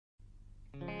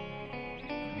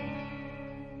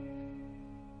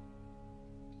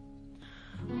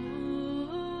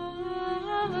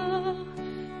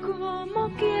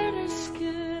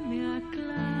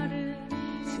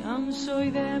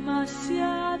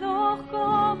demasiado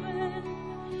joven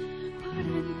para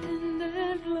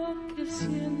entender lo que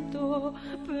siento,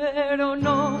 pero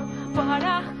no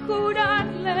para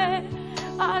jurarle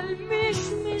al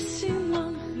mismísimo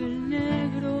ángel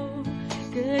negro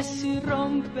que si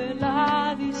rompe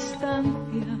la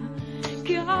distancia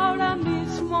que ahora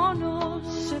mismo nos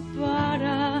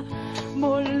separa,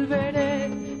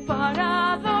 volveré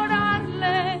para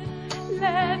adorarle,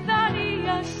 le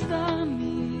daría hasta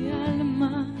mi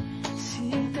alma si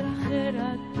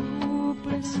trajera tu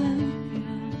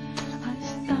presencia a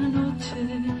esta noche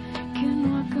que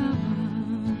no acaba.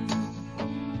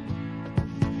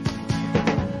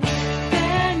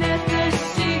 Te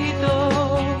necesito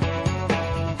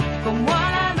como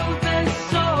a la luz del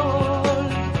sol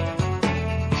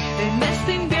en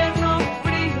este invierno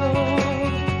frío,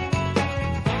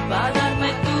 va a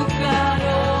darme tu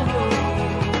calor.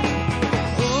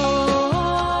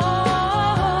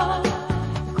 Oh,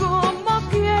 ¿cómo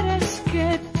quieres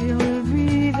que te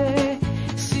olvide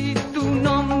si tu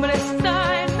nombre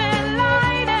está en el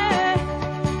aire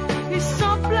y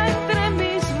sopla entre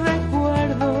mis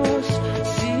recuerdos?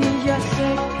 Si ya sé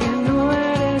que no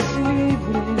eres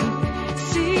libre,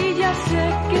 si ya sé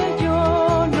que yo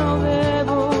no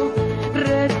debo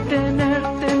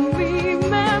retenerte en mi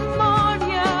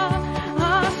memoria,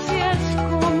 así es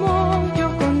como yo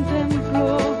contemplo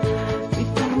mi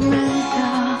tormenta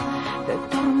de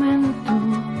tormento,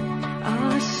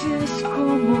 así es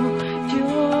como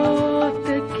yo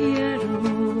te quiero.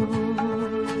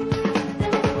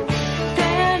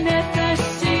 Te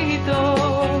necesito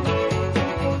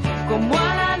como a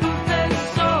la luz del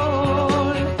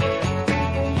sol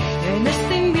en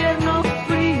este invierno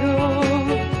frío,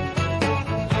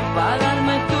 va a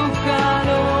darme tu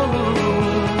calor.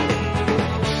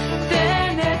 Te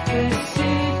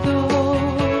necesito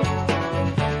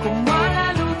como a la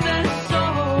luz del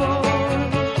sol,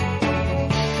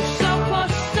 tus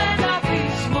ojos el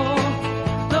abismo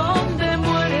donde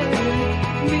muere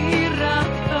mi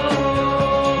razón.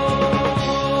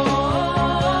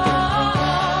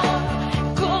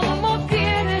 ¿Cómo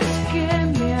quieres que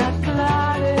me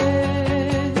aclare?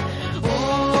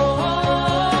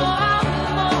 Oh,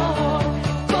 amor,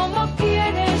 ¿cómo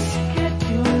quieres que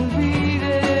te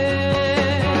olvide?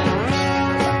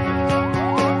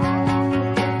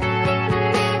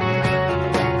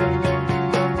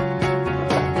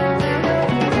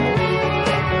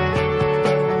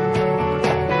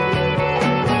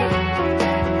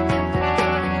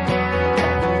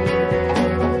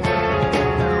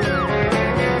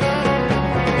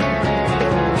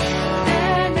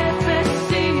 Te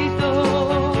necesito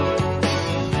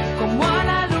como a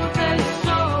la luz del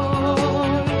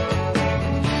sol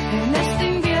en este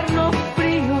invierno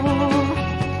frío,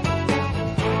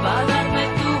 va a darme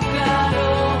tu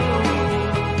calor.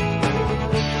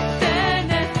 Te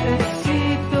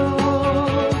necesito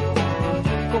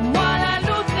como a la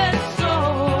luz del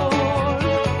sol,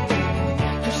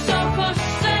 tus ojos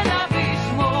el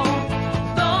abismo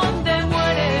donde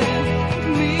muere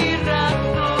mi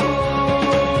razón.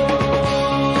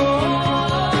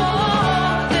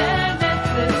 Te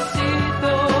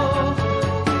necesito.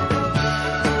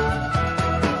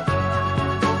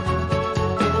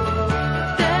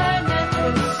 Te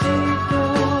necesito.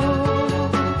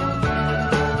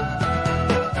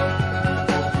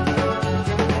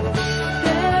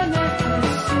 Te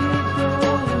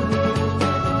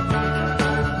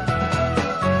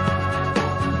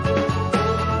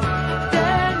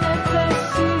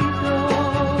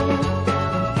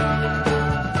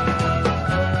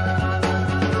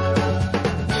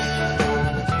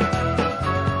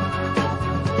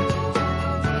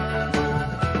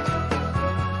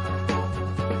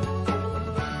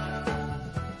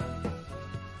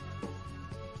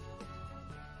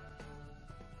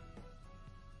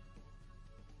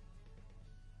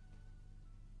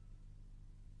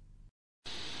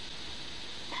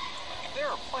There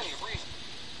are plenty of reasons.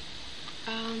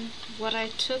 What I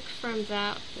took from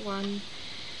that one,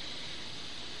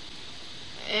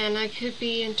 and I could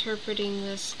be interpreting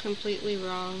this completely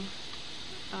wrong,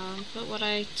 but what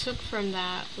I took from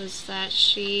that was that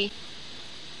she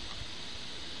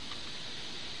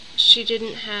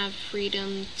didn't have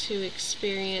freedom to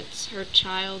experience her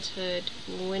childhood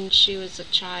when she was a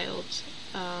child.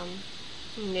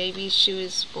 Maybe she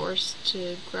was forced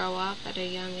to grow up at a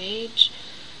young age,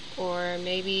 or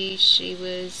maybe she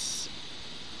was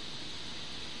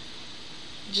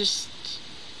just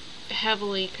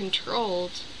heavily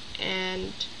controlled,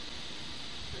 and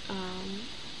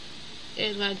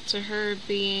it led to her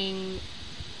being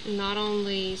not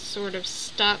only sort of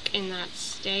stuck in that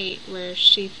state where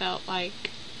she felt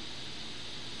like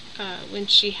when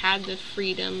she had the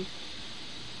freedom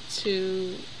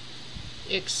to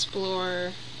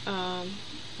explore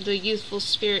the youthful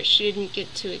spirit she didn't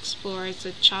get to explore as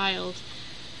a child,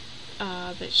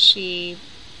 that she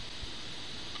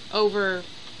over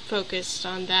focused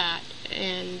on that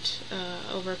and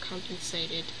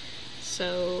overcompensated.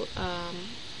 So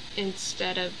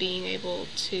instead of being able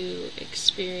to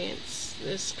experience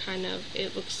this kind of,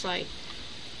 it looks like,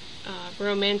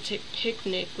 romantic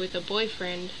picnic with a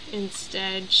boyfriend,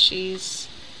 instead she's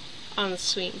on the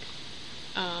swing,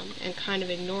 and kind of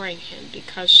ignoring him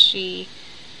because she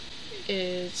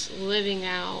is living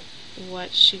out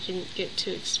what she didn't get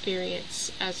to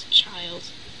experience as a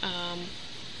child.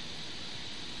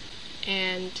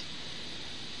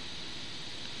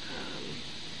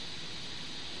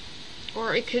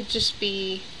 Or it could just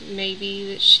be maybe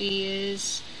that she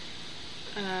is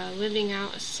living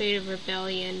out a state of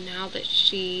rebellion now that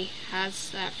she has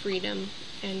that freedom,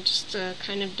 and just a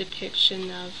kind of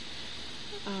depiction of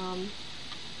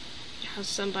how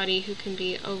somebody who can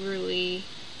be overly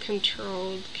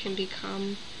controlled can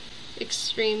become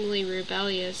extremely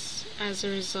rebellious as a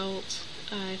result,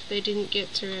 if they didn't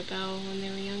get to rebel when they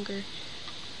were younger.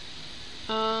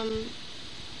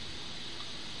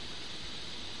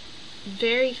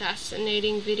 Very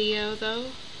fascinating video,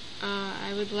 though.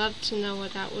 I would love to know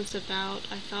what that was about.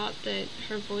 I thought that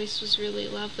her voice was really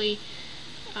lovely.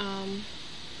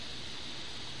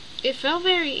 It felt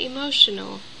very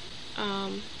emotional.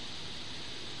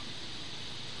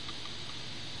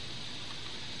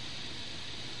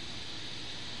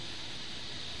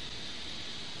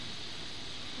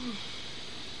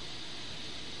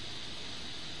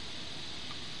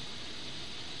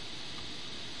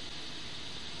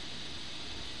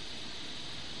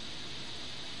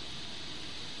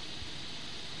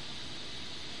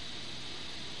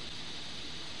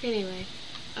 Anyway,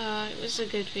 it was a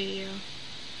good video.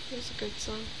 It was a good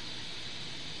song.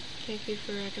 Thank you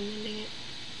for recommending it.